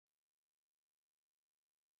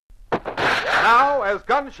now, as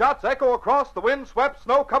gunshots echo across the wind-swept,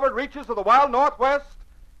 snow-covered reaches of the wild Northwest,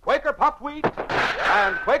 Quaker puffed wheat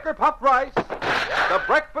and Quaker puffed rice, the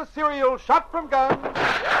breakfast cereal shot from guns,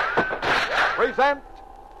 present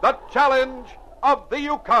the challenge of the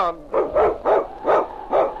Yukon.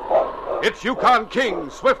 It's Yukon King,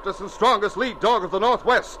 swiftest and strongest lead dog of the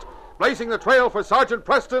Northwest, blazing the trail for Sergeant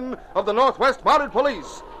Preston of the Northwest Mounted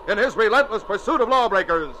Police in his relentless pursuit of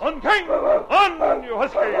lawbreakers. On, King! On, you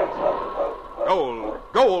huskies!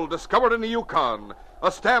 Gold discovered in the Yukon.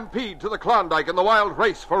 A stampede to the Klondike in the wild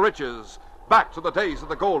race for riches. Back to the days of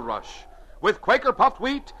the gold rush. With Quaker puffed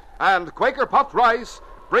wheat and Quaker puffed rice,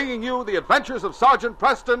 bringing you the adventures of Sergeant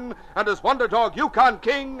Preston and his wonder dog Yukon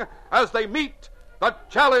King as they meet the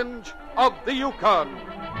challenge of the Yukon.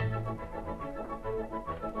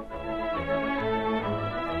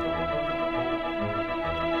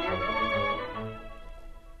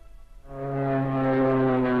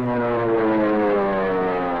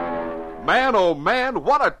 Man, oh man,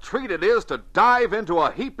 what a treat it is to dive into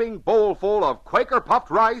a heaping bowlful of Quaker puffed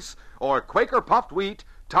rice or Quaker puffed wheat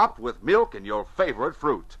topped with milk and your favorite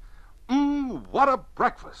fruit. What a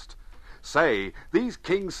breakfast. Say, these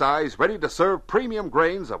king-size, ready-to-serve premium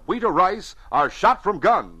grains of wheat or rice are shot from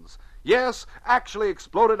guns. Yes, actually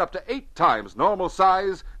exploded up to 8 times normal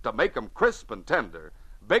size to make them crisp and tender,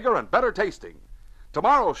 bigger and better tasting.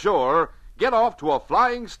 Tomorrow, sure, get off to a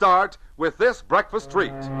flying start with this breakfast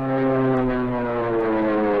treat.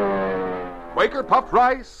 Quaker puffed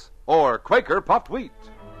rice or Quaker puffed wheat.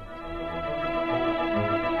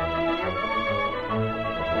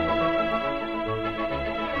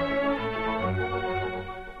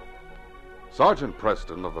 Sergeant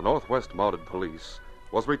Preston of the Northwest Mounted Police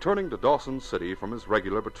was returning to Dawson City from his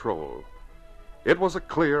regular patrol. It was a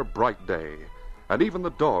clear, bright day, and even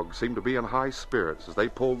the dogs seemed to be in high spirits as they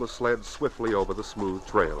pulled the sled swiftly over the smooth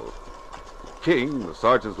trail. King, the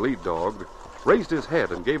sergeant's lead dog, raised his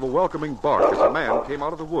head and gave a welcoming bark as a man came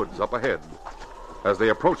out of the woods up ahead. As they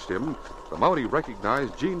approached him, the Mountie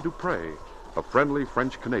recognized Jean Dupre, a friendly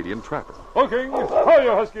French-Canadian trapper. Oh, King, how are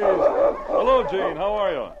you, huskies? Hello, Jean, how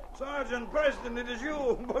are you? Sergeant Preston, it is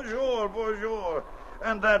you. Bonjour, bonjour.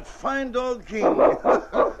 And that fine dog, King.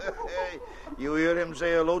 You hear him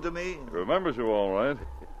say hello to me? He remembers you all right.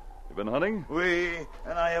 You been hunting? Oui,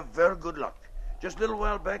 and I have very good luck. Just a little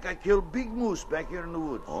while back, I killed big moose back here in the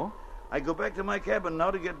woods. Oh? I go back to my cabin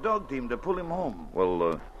now to get dog team to pull him home.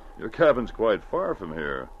 Well, your cabin's quite far from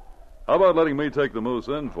here. How about letting me take the moose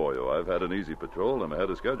in for you? I've had an easy patrol. I'm ahead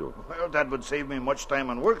of schedule. Well, that would save me much time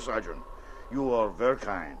and work, Sergeant. You are very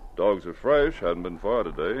kind. Dogs are fresh. Hadn't been far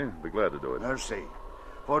today. Be glad to do it. Merci.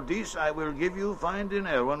 For this, I will give you fine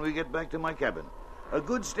dinner when we get back to my cabin. A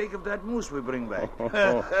good steak of that moose we bring back.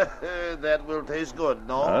 That will taste good,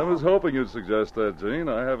 no? I was hoping you'd suggest that, Gene.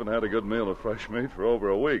 I haven't had a good meal of fresh meat for over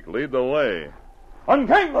a week. Lead the way. On,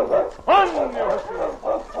 King! On, you!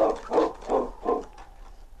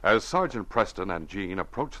 As Sergeant Preston and Jean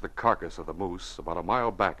approached the carcass of the moose about a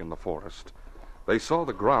mile back in the forest, they saw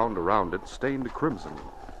the ground around it stained crimson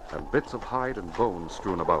and bits of hide and bone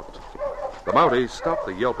strewn about. The Mountie stopped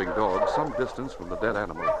the yelping dog some distance from the dead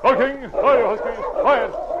animal. Oh, King! Oh, you huskies!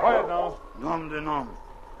 Quiet! Quiet now! Nom de nom.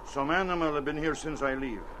 Some animal have been here since I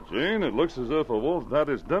leave. Gene, it looks as if a wolf had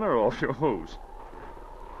his dinner off your moose.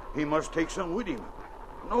 He must take some with him.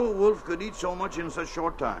 No wolf could eat so much in such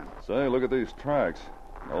short time. Say, look at these tracks.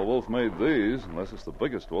 No wolf made these, unless it's the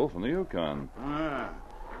biggest wolf in the Yukon.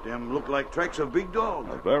 Them look like tracks of big dog.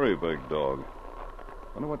 A very big dog.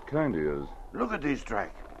 Wonder what kind he is. Look at this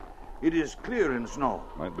track. It is clear in snow.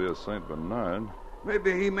 Might be a St. Bernard.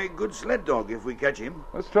 Maybe he make good sled dog if we catch him.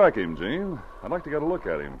 Let's track him, Gene. I'd like to get a look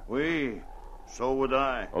at him. Oui, so would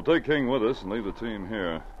I. I'll take King with us and leave the team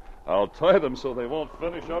here. I'll tie them so they won't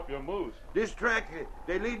finish up your moose. This track,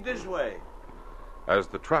 they lead this way. As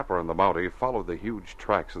the trapper and the Mountie followed the huge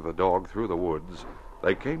tracks of the dog through the woods,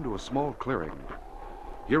 they came to a small clearing.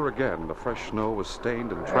 Here again, the fresh snow was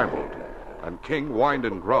stained and trampled, and King whined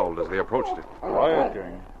and growled as they approached it. Quiet,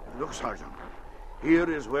 King. Look, Sergeant. Here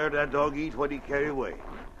is where that dog eat what he carry away.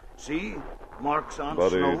 See? Marks on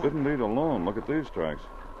But snow. he didn't eat alone. Look at these tracks.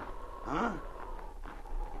 Huh?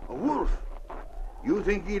 A wolf. You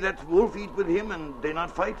think he let wolf eat with him and they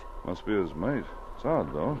not fight? Must be his mate. It's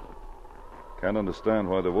odd, though. Can't understand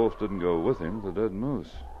why the wolf didn't go with him to the dead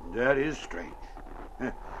moose. That is strange.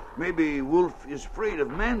 Maybe wolf is afraid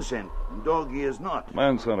of man scent, and dog he is not.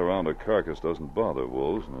 Man scent around a carcass doesn't bother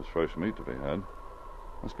wolves, and there's fresh meat to be had.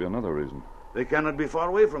 Must be another reason. They cannot be far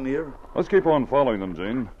away from here. Let's keep on following them,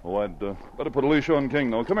 Gene. Oh, I'd better put a leash on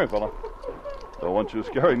King, though. Come here, fella. Don't want you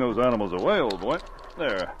scaring those animals away, old boy.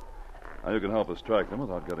 There. Now you can help us track them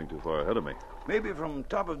without getting too far ahead of me. Maybe from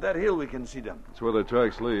top of that hill we can see them. That's where their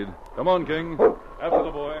tracks lead. Come on, King. After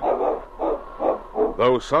the boy.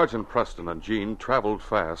 Though Sergeant Preston and Jean traveled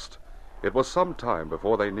fast, it was some time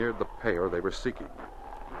before they neared the pair they were seeking.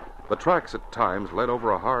 The tracks at times led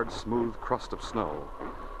over a hard, smooth crust of snow,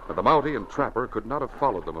 and the Mountie and trapper could not have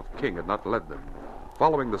followed them if King had not led them,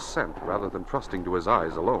 following the scent rather than trusting to his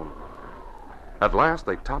eyes alone. At last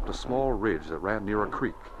they topped a small ridge that ran near a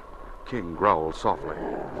creek. King growled softly,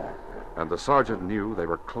 and the sergeant knew they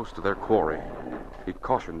were close to their quarry. He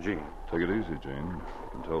cautioned Jean. Take it easy, Jean. You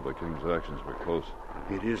can tell by King's actions we're close.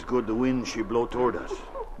 It is good the wind she blow toward us.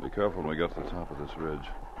 Be careful when we get to the top of this ridge.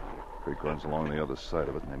 The creek runs along the other side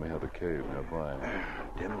of it, and they may have a cave nearby.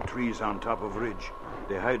 Them trees on top of ridge.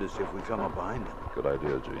 They hide us if we come up behind them. Good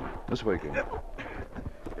idea, Jean. This way, King. Here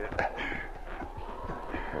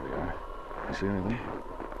we are. You see anything?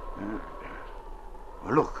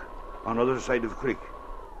 Look, on the other side of creek.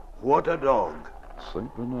 What a dog.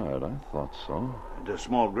 St. Bernard, I thought so. The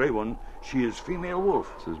small gray one, she is female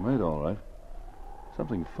wolf. It's his mate, all right.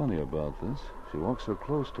 Something funny about this. She walks so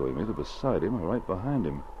close to him, either beside him or right behind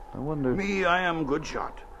him. I wonder... Me, I am good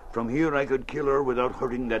shot. From here I could kill her without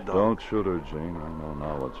hurting that dog. Don't shoot her, Jean. I know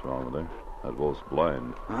now what's wrong with her. That wolf's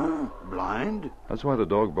blind. Huh? Blind? That's why the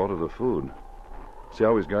dog brought her the food. See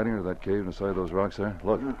how he's guiding her to that cave inside those rocks there?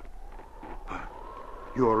 Look.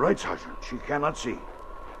 You are right, Sergeant. She cannot see.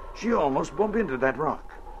 She almost bumped into that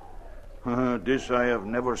rock. This I have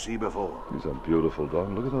never seen before. He's a beautiful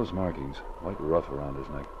dog. Look at those markings. White ruff around his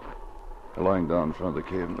neck. They're lying down in front of the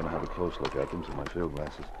cave. I'm going to have a close look at them through my field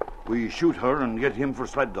glasses. We shoot her and get him for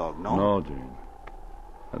sled dog, no? No, Jean.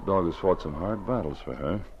 That dog has fought some hard battles for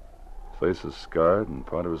her. His face is scarred and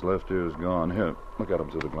part of his left ear is gone. Here, look at him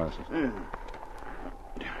through the glasses.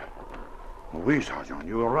 Oui, Sergeant,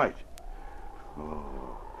 you are right.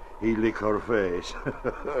 Oh, he lick her face.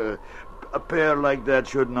 A pair like that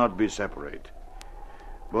should not be separate.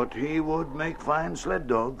 But he would make fine sled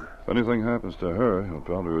dog. If anything happens to her, he'll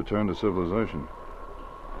probably return to civilization.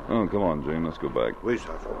 Oh, come on, Jane. Let's go back. Oui,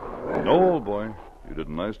 Sergeant. No, old boy. You did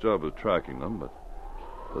a nice job of tracking them, but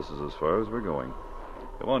this is as far as we're going.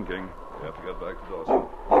 Come on, King. We have to get back to Dawson.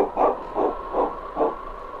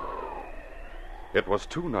 It was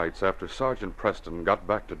 2 nights after Sergeant Preston got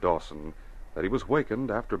back to Dawson that he was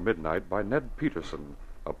wakened after midnight by Ned Peterson,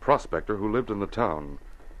 a prospector who lived in the town.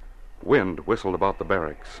 Wind whistled about the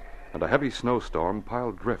barracks, and a heavy snowstorm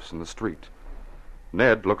piled drifts in the street.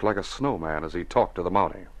 Ned looked like a snowman as he talked to the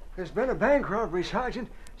Mountie. There's been a bank robbery, Sergeant.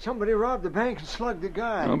 Somebody robbed the bank and slugged the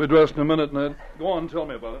guy. I'll be dressed in a minute, Ned. Go on, tell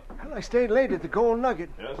me about it. Well, I stayed late at the Gold Nugget.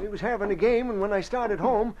 Yes? We was having a game, and when I started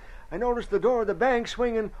home, I noticed the door of the bank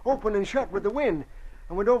swinging open and shut with the wind.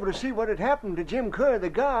 I went over to see what had happened to Jim Kerr, the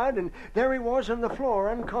guard, and there he was on the floor,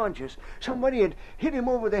 unconscious. Somebody had hit him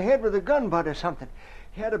over the head with a gun butt or something.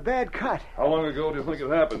 He had a bad cut. How long ago do you think it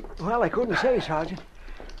happened? Well, I couldn't say, Sergeant.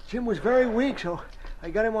 Jim was very weak, so I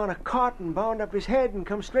got him on a cot and bound up his head and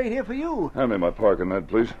come straight here for you. Hand me my parka, Ned,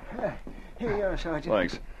 please. Here you are, Sergeant.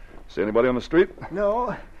 Thanks. See anybody on the street? No.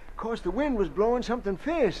 Of course, the wind was blowing something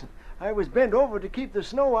fierce. I was bent over to keep the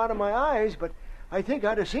snow out of my eyes, but I think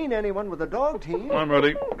I'd have seen anyone with a dog team. I'm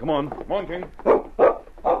ready. Come on. Come on, King.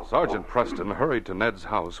 Sergeant Preston hurried to Ned's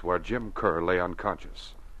house where Jim Kerr lay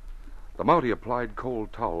unconscious. The Mountie applied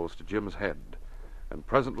cold towels to Jim's head, and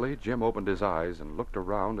presently Jim opened his eyes and looked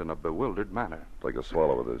around in a bewildered manner. Take a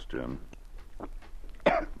swallow of this, Jim.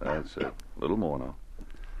 That's it. A little more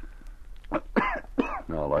now.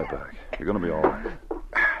 Now lie back. You're going to be all right.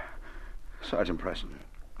 Sergeant Preston,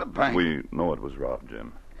 the bank... We know it was robbed,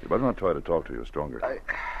 Jim. You better not try to talk to you stronger.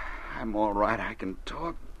 I'm all right. I can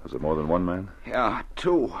talk. Was it more than one man? Yeah,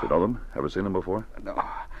 2. Do you know them? Ever seen them before? No,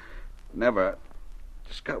 never.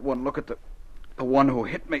 Just got one look at the one who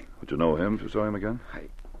hit me. Would you know him if you saw him again?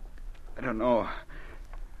 I don't know.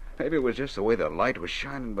 Maybe it was just the way the light was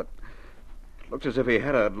shining, but it looked as if he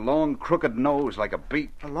had a long, crooked nose like a beak.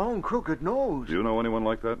 A long, crooked nose? Do you know anyone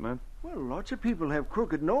like that, Ned? Well, lots of people have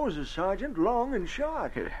crooked noses, Sergeant, long and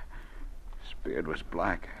short. His beard was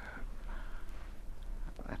black.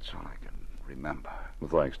 That's all I can remember. Well,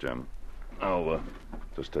 thanks, Jim. I'll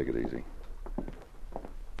just take it easy.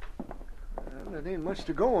 Well, there ain't much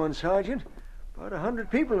to go on, Sergeant. About 100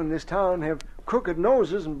 people in this town have crooked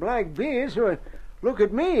noses and black beards. Well, look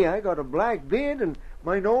at me. I got a black beard, and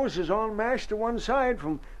my nose is all mashed to one side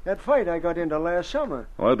from that fight I got into last summer.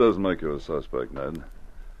 Well, that doesn't make you a suspect, Ned.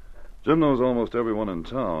 Jim knows almost everyone in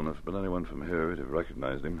town. If there'd been anyone from here, he'd have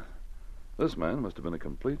recognized him. This man must have been a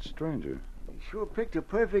complete stranger. He sure picked a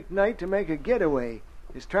perfect night to make a getaway.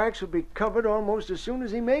 His tracks would be covered almost as soon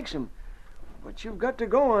as he makes them. But you've got to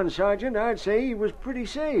go on, Sergeant. I'd say he was pretty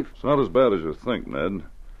safe. It's not as bad as you think, Ned.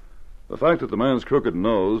 The fact that the man's crooked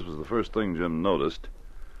nose was the first thing Jim noticed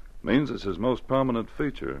means it's his most prominent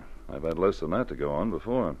feature. I've had less than that to go on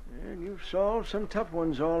before. And you've solved some tough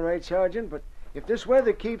ones, all right, Sergeant, but if this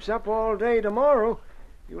weather keeps up all day tomorrow,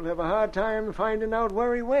 you'll have a hard time finding out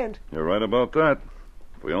where he went. You're right about that.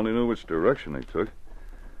 If we only knew which direction he took.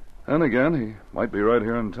 And again, he might be right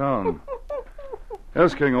here in town.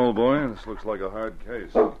 Yes, King, old boy, this looks like a hard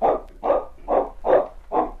case.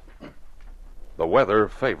 The weather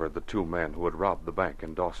favored the two men who had robbed the bank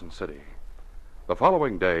in Dawson City. The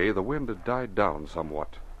following day, the wind had died down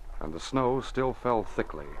somewhat, and the snow still fell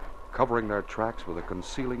thickly, covering their tracks with a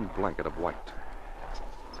concealing blanket of white.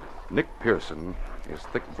 Nick Pearson, his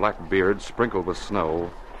thick black beard sprinkled with snow,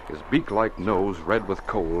 his beak-like nose red with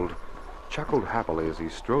cold, chuckled happily as he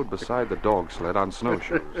strode beside the dog sled on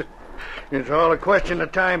snowshoes. It's all a question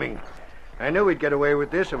of timing. I knew we'd get away with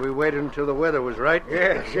this if we waited until the weather was right.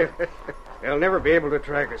 Yes. They'll never be able to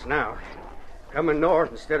track us now. Coming north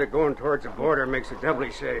instead of going towards the border makes it doubly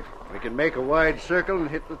safe. We can make a wide circle and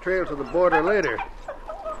hit the trail to the border later.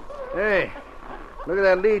 Hey, look at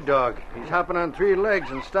that lead dog. He's hopping on 3 legs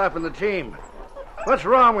and stopping the team. What's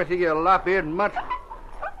wrong with you, you lop-eared mutt?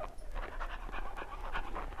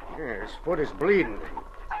 Yeah, his foot is bleeding.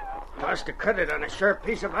 Must have cut it on a sharp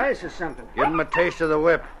piece of ice or something. Give him a taste of the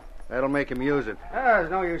whip. That'll make him use it. There's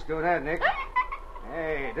no use doing that, Nick.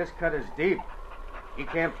 Hey, this cut is deep. He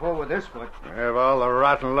can't pull with this foot. You have all the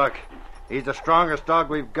rotten luck. He's the strongest dog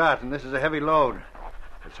we've got, and this is a heavy load.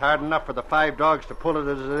 It's hard enough for the 5 dogs to pull it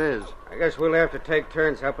as it is. I guess we'll have to take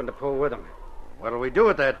turns helping to pull with him. What'll we do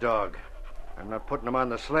with that dog? I'm not putting him on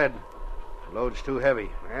the sled. The load's too heavy.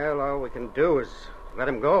 Well, all we can do is let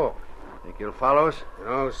him go. Think he'll follow us?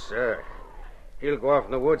 No, sir. He'll go off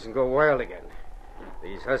in the woods and go wild again.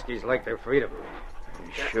 These huskies like their freedom.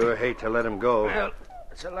 You sure hate to let him go. Well,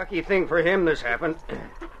 it's a lucky thing for him this happened.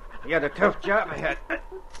 He had a tough job ahead.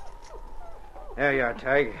 There you are,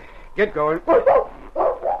 Tig. Get going.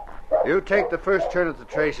 You take the first turn at the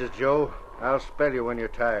traces, Joe. I'll spell you when you're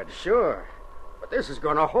tired. Sure. But this is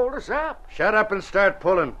going to hold us up. Shut up and start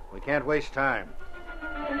pulling. We can't waste time.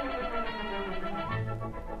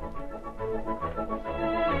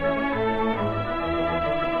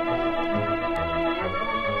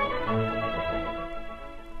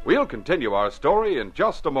 We'll continue our story in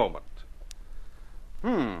just a moment.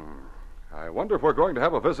 I wonder if we're going to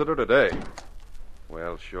have a visitor today.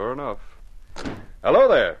 Well, sure enough. Hello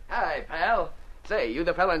there. Hi, pal. Say, you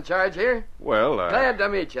the fella in charge here? Well, Glad to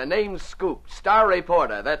meet you. Name's Scoop. Star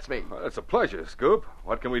reporter, that's me. It's a pleasure, Scoop.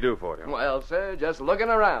 What can we do for you? Well, sir, just looking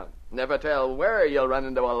around. Never tell where you'll run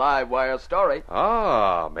into a live wire story.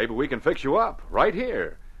 Maybe we can fix you up right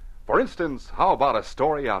here. For instance, how about a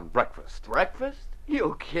story on breakfast? Breakfast?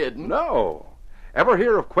 You kidding? No. Ever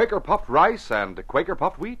hear of Quaker puffed rice and Quaker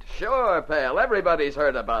puffed wheat? Sure, pal. Everybody's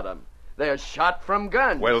heard about 'em. They're shot from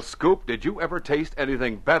guns. Well, Scoop, did you ever taste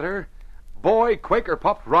anything better? Boy, Quaker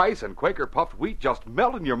puffed rice and Quaker puffed wheat just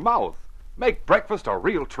melt in your mouth. Make breakfast a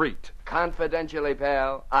real treat. Confidentially,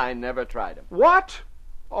 pal, I never tried 'em. What?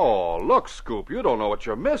 Oh, look, Scoop, you don't know what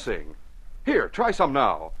you're missing. Here, try some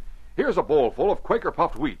now. Here's a bowl full of Quaker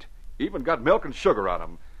puffed wheat. Even got milk and sugar on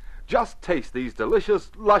 'em. Just taste these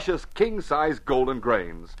delicious, luscious, king-size golden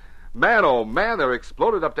grains. Man, oh man, they're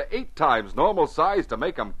exploded up to 8 times normal size to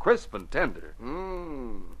make 'em crisp and tender.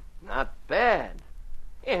 Not bad.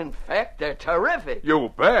 In fact, they're terrific.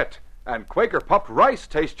 You bet. And Quaker puffed rice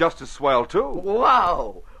tastes just as swell, too.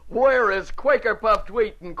 Wow! Where has Quaker puffed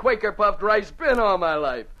wheat and Quaker puffed rice been all my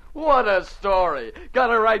life? What a story.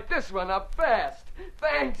 Gotta write this one up fast.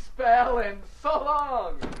 Thanks, pal, and so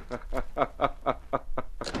long.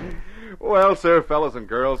 Well, sir, fellas and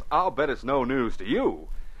girls, I'll bet it's no news to you.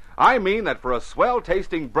 I mean that for a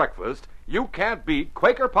swell-tasting breakfast, you can't beat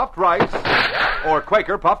Quaker puffed rice or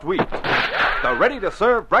Quaker puffed wheat. The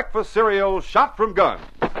ready-to-serve breakfast cereal shot from guns.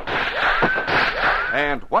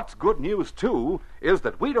 And what's good news, too, is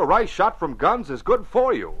that wheat or rice shot from guns is good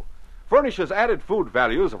for you. Furnishes added food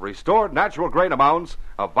values of restored natural grain amounts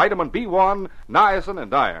of vitamin B1, niacin,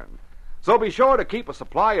 and iron. So be sure to keep a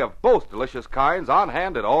supply of both delicious kinds on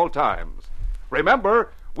hand at all times.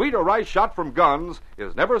 Remember, wheat or rice shot from guns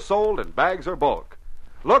is never sold in bags or bulk.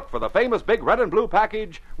 Look for the famous big red and blue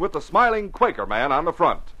package with the smiling Quaker man on the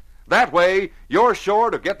front. That way, you're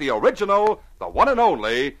sure to get the original, the one and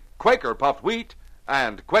only, Quaker puffed wheat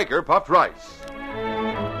and Quaker puffed rice.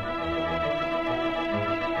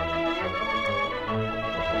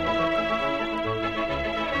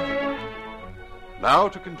 Now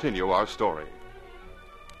to continue our story.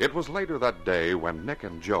 It was later that day when Nick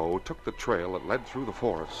and Joe took the trail that led through the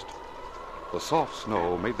forest. The soft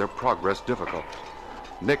snow made their progress difficult.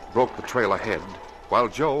 Nick broke the trail ahead, while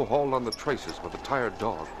Joe hauled on the traces with the tired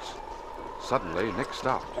dogs. Suddenly, Nick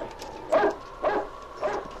stopped.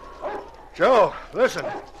 Joe, listen.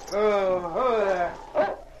 Oh there.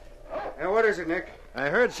 Now, what is it, Nick? I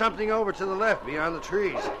heard something over to the left beyond the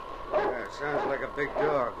trees. It sounds like a big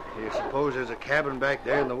dog. Do you suppose there's a cabin back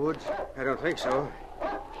there in the woods? I don't think so.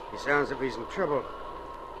 He sounds as if he's in trouble.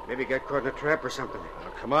 Maybe he got caught in a trap or something.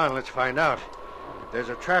 Well, come on, let's find out. If there's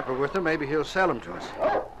a trapper with him, maybe he'll sell him to us.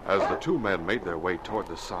 As the two men made their way toward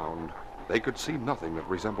the sound, they could see nothing that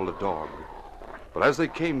resembled a dog. But as they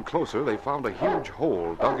came closer, they found a huge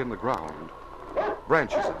hole dug in the ground.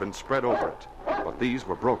 Branches had been spread over it, but these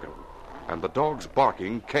were broken, and the dog's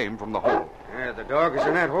barking came from the hole. Yeah, the dog is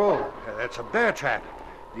in that hole. That's a bear trap.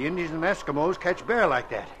 The Indians and Eskimos catch bear like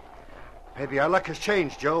that. Maybe our luck has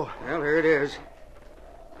changed, Joe. Well, here it is.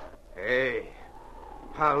 Hey,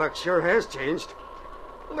 our luck sure has changed.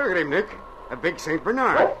 Look at him, Nick. A big St.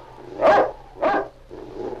 Bernard.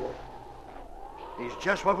 He's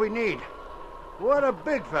just what we need. What a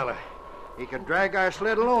big fella. He could drag our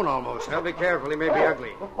sled alone almost. Now, be careful. He may be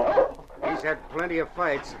ugly. He's had plenty of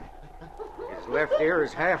fights. His left ear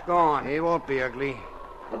is half gone. He won't be ugly.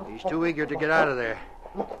 He's too eager to get out of there.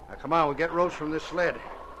 Now, come on, we'll get ropes from this sled.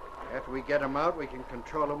 After we get him out, we can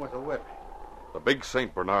control him with a whip. The big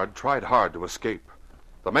St. Bernard tried hard to escape.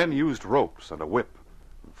 The men used ropes and a whip,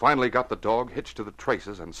 and finally got the dog hitched to the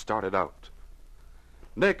traces and started out.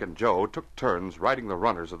 Nick and Joe took turns riding the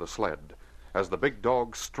runners of the sled as the big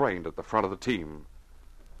dog strained at the front of the team.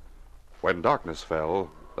 When darkness fell,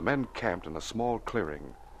 the men camped in a small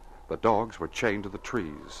clearing. The dogs were chained to the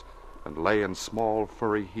trees and lay in small,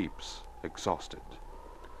 furry heaps, exhausted.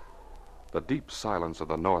 The deep silence of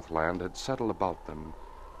the Northland had settled about them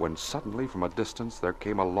when suddenly from a distance there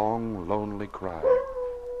came a long, lonely cry.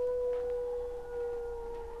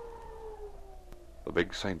 The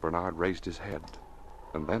big St. Bernard raised his head,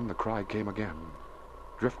 and then the cry came again,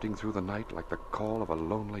 drifting through the night like the call of a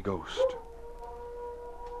lonely ghost.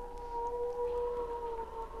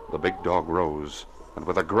 The big dog rose, and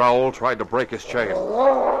with a growl tried to break his chain.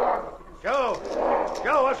 Joe,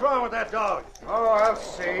 what's wrong with that dog? Oh, I'll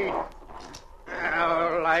see.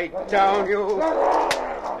 Now, lie down, you.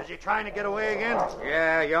 Is he trying to get away again?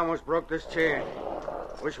 Yeah, you almost broke this chain.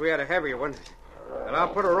 Wish we had a heavier one. And I'll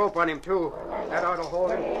put a rope on him, too. That ought to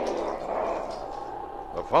hold him.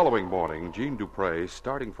 The following morning, Jean Dupre,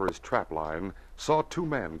 starting for his trap line, saw two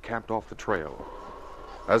men camped off the trail.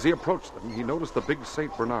 As he approached them, he noticed the big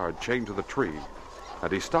St. Bernard chained to the tree,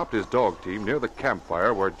 and he stopped his dog team near the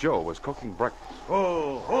campfire where Joe was cooking breakfast.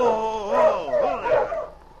 Oh, there.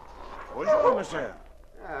 Bonjour, monsieur.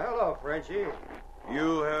 Hello, Frenchie.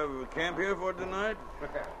 You have camp here for tonight?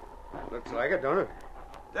 Looks like it, don't it?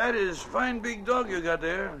 That is fine big dog you got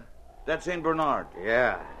there. That's St. Bernard.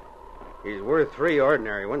 Yeah. He's worth 3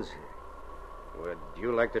 ordinary ones. Would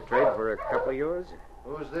you like to trade for a couple of yours?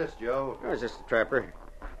 Who's this, Joe? I was just a trapper.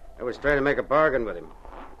 I was trying to make a bargain with him.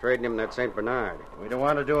 Trading him that St. Bernard. We don't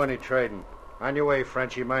want to do any trading. On your way,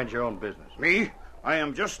 Frenchie. Mind your own business. Me? I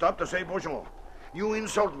am just stopped to say bonjour. You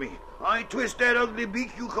insult me. I twist that ugly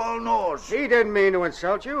beak you call nose. He didn't mean to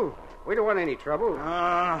insult you. We don't want any trouble.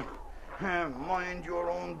 Mind your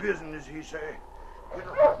own business, he say.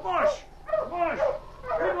 Mush! Come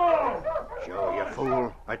on! Joe, you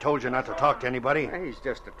fool. I told you not to talk to anybody. He's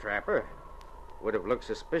just a trapper. Would have looked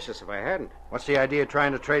suspicious if I hadn't. What's the idea of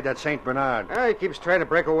trying to trade that St. Bernard? He keeps trying to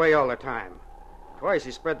break away all the time. Twice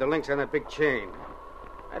he spread the links on that big chain.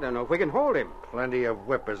 I don't know if we can hold him. Plenty of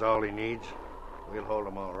whip is all he needs. We'll hold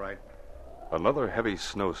him all right. Another heavy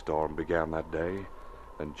snowstorm began that day,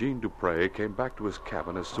 and Jean Dupre came back to his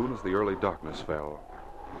cabin as soon as the early darkness fell.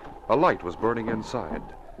 A light was burning inside,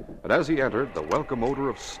 and as he entered, the welcome odor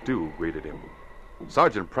of stew greeted him.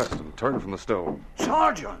 Sergeant Preston turned from the stove.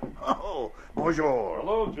 Sergeant! Oh, bonjour.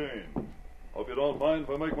 Hello, Jane. Hope you don't mind if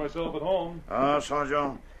I make myself at home.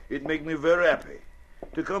 Sergeant, it make me very happy.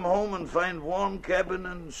 To come home and find warm cabin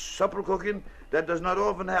and supper cooking, that does not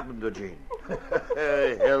often happen to Jean.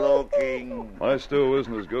 Hello, King. My stew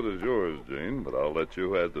isn't as good as yours, Jane, but I'll let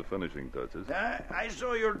you add the finishing touches. I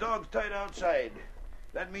saw your dogs tied outside.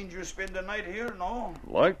 That means you spend the night here, no?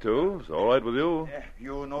 Like to. It's all right with you?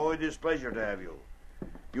 You know it is pleasure to have you.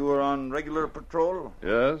 You are on regular patrol?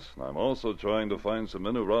 Yes, and I'm also trying to find some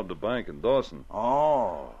men who robbed a bank in Dawson.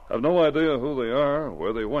 Oh. I've no idea who they are or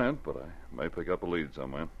where they went, but I may pick up a lead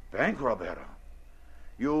somewhere. Bank robber?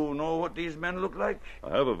 You know what these men look like?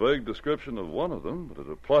 I have a vague description of one of them, but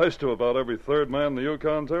it applies to about every third man in the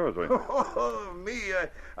Yukon Territory. Me,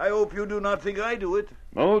 I hope you do not think I do it.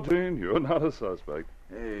 No, Gene, you're not a suspect.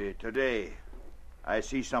 Hey, today, I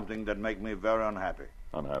see something that make me very unhappy.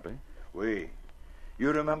 Unhappy? Oui.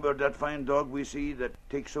 You remember that fine dog we see that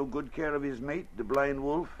takes so good care of his mate, the blind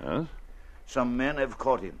wolf? Yes? Some men have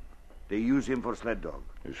caught him. They use him for sled dog.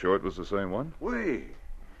 You sure it was the same one? Oui.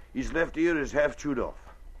 His left ear is half chewed off.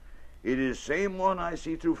 It is same one I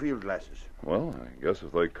see through field glasses. Well, I guess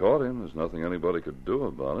if they caught him, there's nothing anybody could do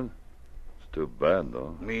about it. It's too bad,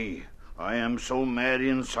 though. Me, I am so mad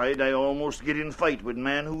inside I almost get in fight with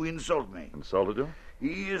man who insult me. Insulted you?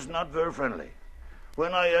 He is not very friendly.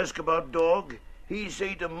 When I ask about dog, he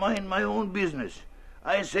say to mind my own business.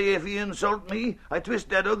 I say if he insult me, I twist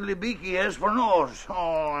that ugly beak he has for nose.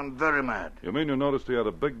 Oh, I'm very mad. You mean you noticed he had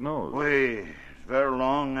a big nose? Oui, it's very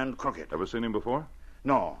long and crooked. Ever seen him before?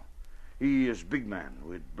 No. He is big man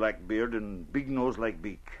with black beard and big nose like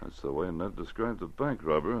beak. That's the way Ned described the bank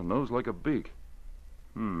robber, a nose like a beak.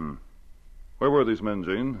 Where were these men,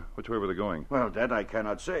 Gene? Which way were they going? Well, that I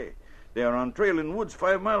cannot say. They are on trail in woods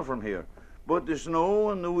 5 miles from here. But the snow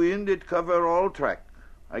and the wind, it cover all track.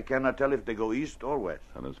 I cannot tell if they go east or west.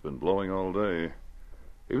 And it's been blowing all day.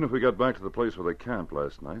 Even if we got back to the place where they camped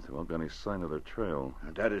last night, there won't be any sign of their trail.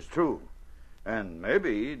 That is true. And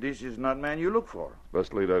maybe this is not man you look for.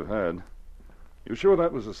 Best lead I've had. You sure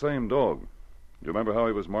that was the same dog? Do you remember how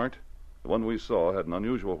he was marked? The one we saw had an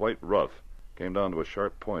unusual white ruff. Came down to a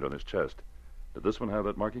sharp point on his chest. Did this one have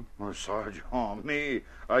that marking? Oh, Sarge, me.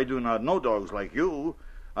 I do not know dogs like you.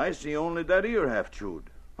 I see only that ear half chewed.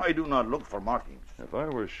 I do not look for markings. If I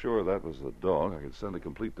were sure that was the dog, I could send a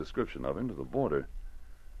complete description of him to the border.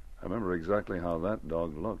 I remember exactly how that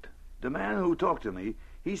dog looked. The man who talked to me,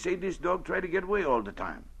 he said this dog tried to get away all the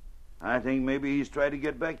time. I think maybe he's tried to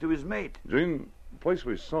get back to his mate. Gene, the place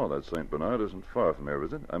we saw that St. Bernard isn't far from here,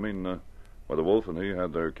 is it? I mean, where the wolf and he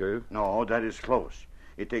had their cave? No, that is close.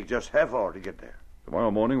 It takes just half hour to get there.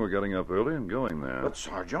 Tomorrow morning we're getting up early and going there. But,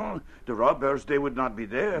 Sergeant, the robbers, they would not be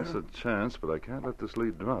there. There's a chance, but I can't let this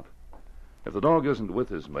lead drop. If the dog isn't with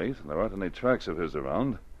his mate and there aren't any tracks of his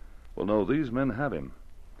around, we'll know these men had him.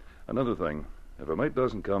 Another thing, if her mate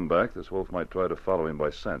doesn't come back, this wolf might try to follow him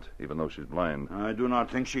by scent, even though she's blind. I do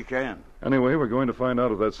not think she can. Anyway, we're going to find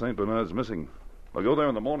out if that St. Bernard's missing. We'll go there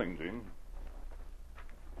in the morning, Gene.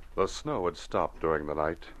 The snow had stopped during the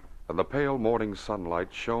night, and the pale morning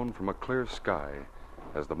sunlight shone from a clear sky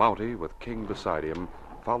as the Mountie, with King beside him,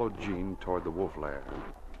 followed Gene toward the wolf lair.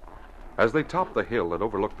 As they topped the hill that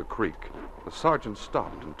overlooked the creek, the sergeant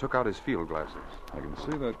stopped and took out his field glasses. I can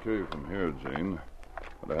see that cave from here, Gene,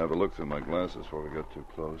 but I have to look through my glasses before we get too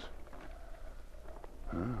close.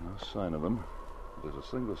 No sign of them. There's a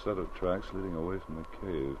single set of tracks leading away from the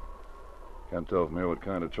cave. Can't tell from here what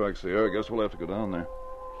kind of tracks they are. I guess we'll have to go down there.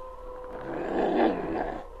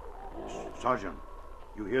 Sergeant,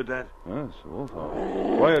 you hear that? Yes, a wolf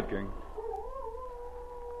howl. Quiet, King.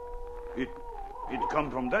 It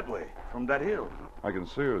come from that way, from that hill. I can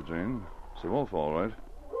see her, Gene. It's a wolf, all right.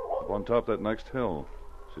 Up on top that next hill.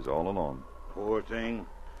 She's all alone. Poor thing.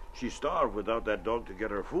 She starved without that dog to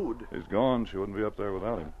get her food. He's gone. She wouldn't be up there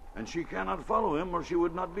without him. And she cannot follow him or she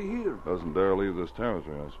would not be here. Doesn't dare leave this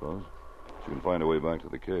territory, I suppose. She can find her way back to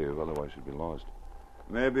the cave, otherwise she'd be lost.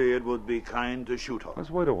 Maybe it would be kind to shoot her. Let's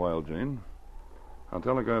wait a while, Gene. I'll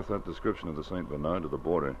telegraph that description of the St. Bernard to the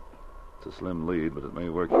border. It's a slim lead, but it may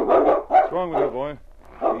work. What's wrong with you, boy?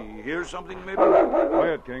 You hear something, maybe?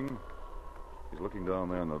 Quiet, King. He's looking down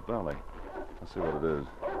there in the valley. Let's see what it is.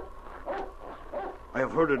 I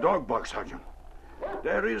have heard a dog bark, Sergeant.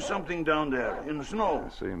 There is something down there in the snow. I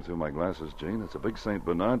see him through my glasses, Gene. It's a big St.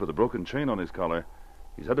 Bernard with a broken chain on his collar.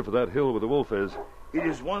 He's headed for that hill where the wolf is. It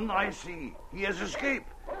is one I see. He has escaped.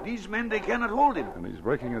 These men, they cannot hold him. And he's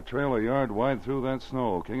breaking a trail a yard wide through that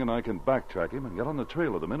snow. King and I can backtrack him and get on the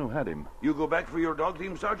trail of the men who had him. You go back for your dog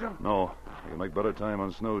team, Sergeant? No. I can make better time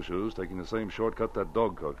on snowshoes, taking the same shortcut that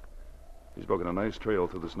dog took. He's broken a nice trail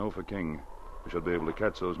through the snow for King. We should be able to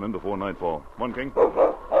catch those men before nightfall. Come on, King.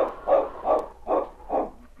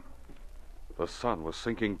 The sun was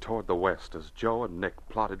sinking toward the west as Joe and Nick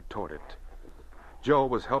plodded toward it. Joe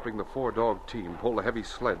was helping the 4-dog team pull the heavy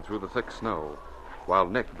sled through the thick snow, while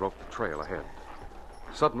Nick broke the trail ahead.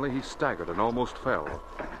 Suddenly, he staggered and almost fell.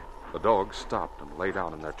 The dogs stopped and lay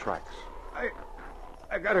down in their tracks.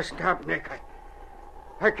 I gotta stop, Nick.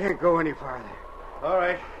 I can't go any farther. All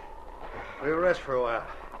right. We'll rest for a while.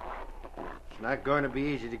 It's not going to be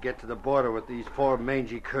easy to get to the border with these 4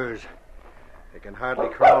 mangy curs. They can hardly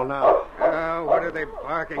crawl now. What are they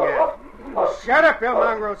barking at? Shut up, you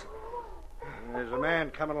mongrels. There's a man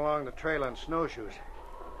coming along the trail on snowshoes.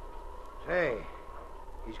 Say,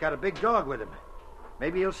 he's got a big dog with him.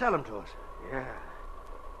 Maybe he'll sell him to us. Yeah,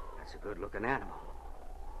 that's a good-looking animal.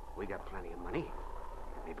 We got plenty of money.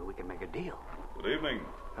 Maybe we can make a deal. Good evening.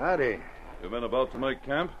 Howdy. You men about to make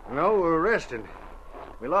camp? No, we're resting.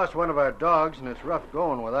 We lost one of our dogs, and it's rough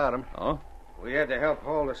going without him. Oh? We had to help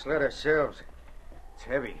haul the sled ourselves. It's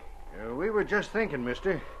heavy. We were just thinking,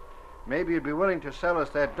 mister. Maybe you'd be willing to sell us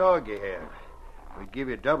that dog you have. We'd give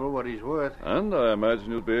you double what he's worth. And I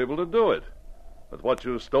imagine you'd be able to do it. With what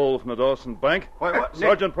you stole from the Dawson Bank? Why, what?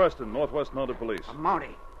 Sergeant Preston, Northwest Mounted Police.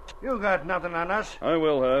 Mountie. You got nothing on us. I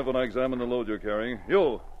will have when I examine the load you're carrying.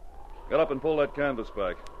 You, get up and pull that canvas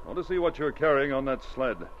back. I want to see what you're carrying on that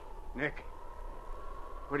sled. Nick,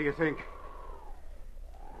 what do you think?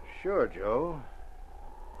 Sure, Joe.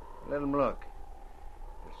 Let him look.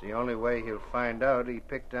 It's the only way he'll find out he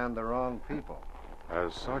picked on the wrong people.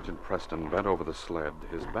 As Sergeant Preston bent over the sled,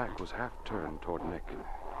 his back was half turned toward Nick.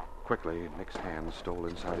 Quickly, Nick's hand stole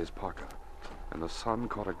inside his parka, and the sun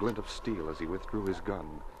caught a glint of steel as he withdrew his gun.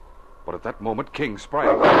 But at that moment, King sprang.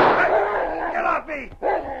 Get off me!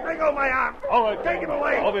 Let go of my arm! All right, Take him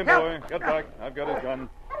away! Hold him, Help! boy. Get back. I've got his gun.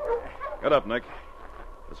 Get up, Nick.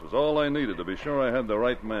 This was all I needed to be sure I had the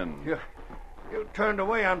right men. You turned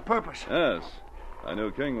away on purpose. Yes. I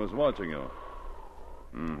knew King was watching you.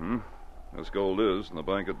 Mm-hmm. This gold is in the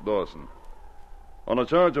bank at Dawson. On a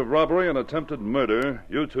charge of robbery and attempted murder,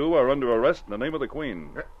 you two are under arrest in the name of the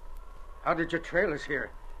Queen. How did you trail us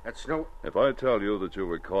here? That snow... If I tell you that you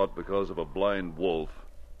were caught because of a blind wolf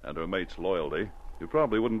and her mate's loyalty, you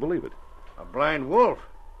probably wouldn't believe it. A blind wolf?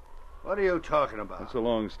 What are you talking about? It's a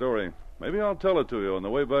long story. Maybe I'll tell it to you on the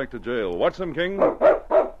way back to jail. Watch them, King.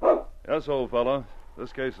 Yes, old fella.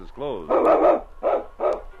 This case is closed.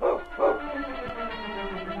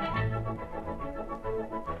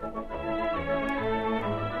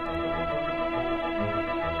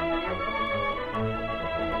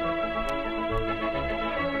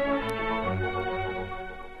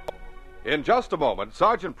 In just a moment,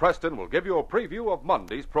 Sergeant Preston will give you a preview of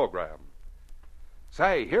Monday's program.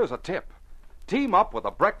 Say, here's a tip. Team up with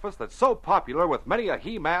a breakfast that's so popular with many a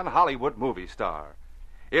He-Man Hollywood movie star.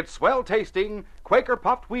 It's swell-tasting Quaker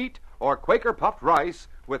puffed wheat or Quaker puffed rice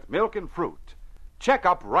with milk and fruit. Check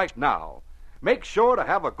up right now. Make sure to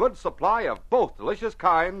have a good supply of both delicious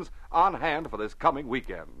kinds on hand for this coming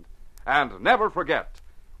weekend. And never forget,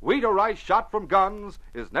 wheat or rice shot from guns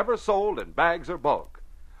is never sold in bags or bulk.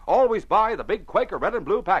 Always buy the big Quaker red and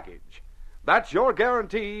blue package. That's your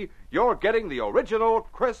guarantee you're getting the original,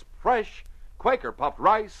 crisp, fresh Quaker puffed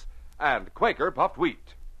rice and Quaker puffed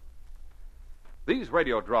wheat. These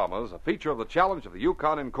radio dramas, a feature of the Challenge of the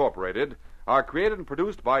Yukon Incorporated, are created and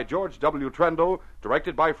produced by George W. Trendle,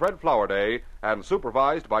 directed by Fred Flowerday, and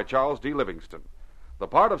supervised by Charles D. Livingston. The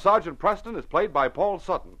part of Sergeant Preston is played by Paul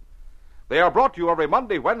Sutton. They are brought to you every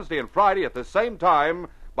Monday, Wednesday, and Friday at the same time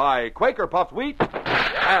by Quaker puffed wheat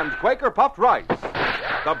and Quaker puffed rice,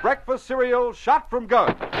 the breakfast cereal shot from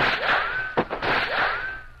guns.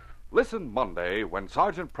 Listen Monday when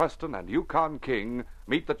Sergeant Preston and Yukon King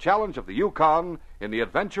meet the Challenge of the Yukon in the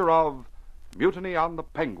adventure of Mutiny on the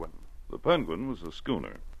Penguin. The Penguin was a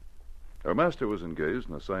schooner. Her master was engaged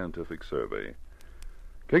in a scientific survey.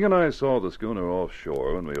 King and I saw the schooner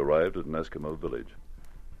offshore when we arrived at an Eskimo village.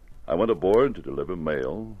 I went aboard to deliver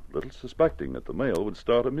mail, little suspecting that the mail would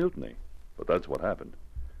start a mutiny. But that's what happened.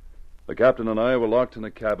 The captain and I were locked in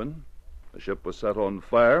a cabin. The ship was set on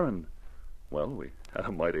fire, and, well, we had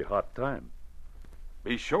a mighty hot time.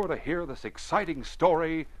 Be sure to hear this exciting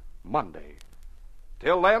story Monday.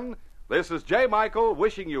 Till then, this is J. Michael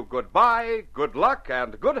wishing you goodbye, good luck,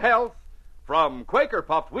 and good health from Quaker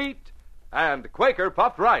puffed wheat and Quaker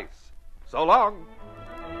puffed rice. So long.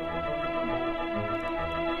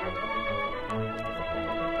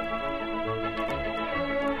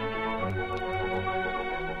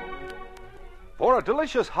 For a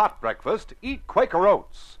delicious hot breakfast, eat Quaker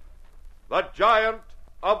Oats. The giant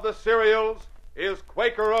of the cereals is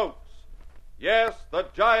Quaker Oats. Yes, the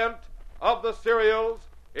giant of the cereals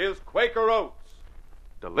is Quaker Oats.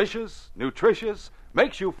 Delicious, nutritious,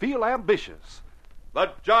 makes you feel ambitious.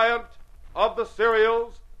 The giant of the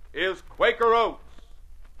cereals is Quaker Oats.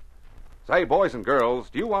 Say, boys and girls,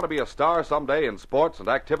 do you want to be a star someday in sports and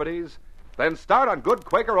activities? Then start on good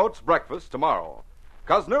Quaker Oats breakfast tomorrow.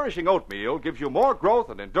 'Cause nourishing oatmeal gives you more growth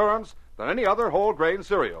and endurance than any other whole grain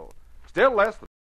cereal. Still less than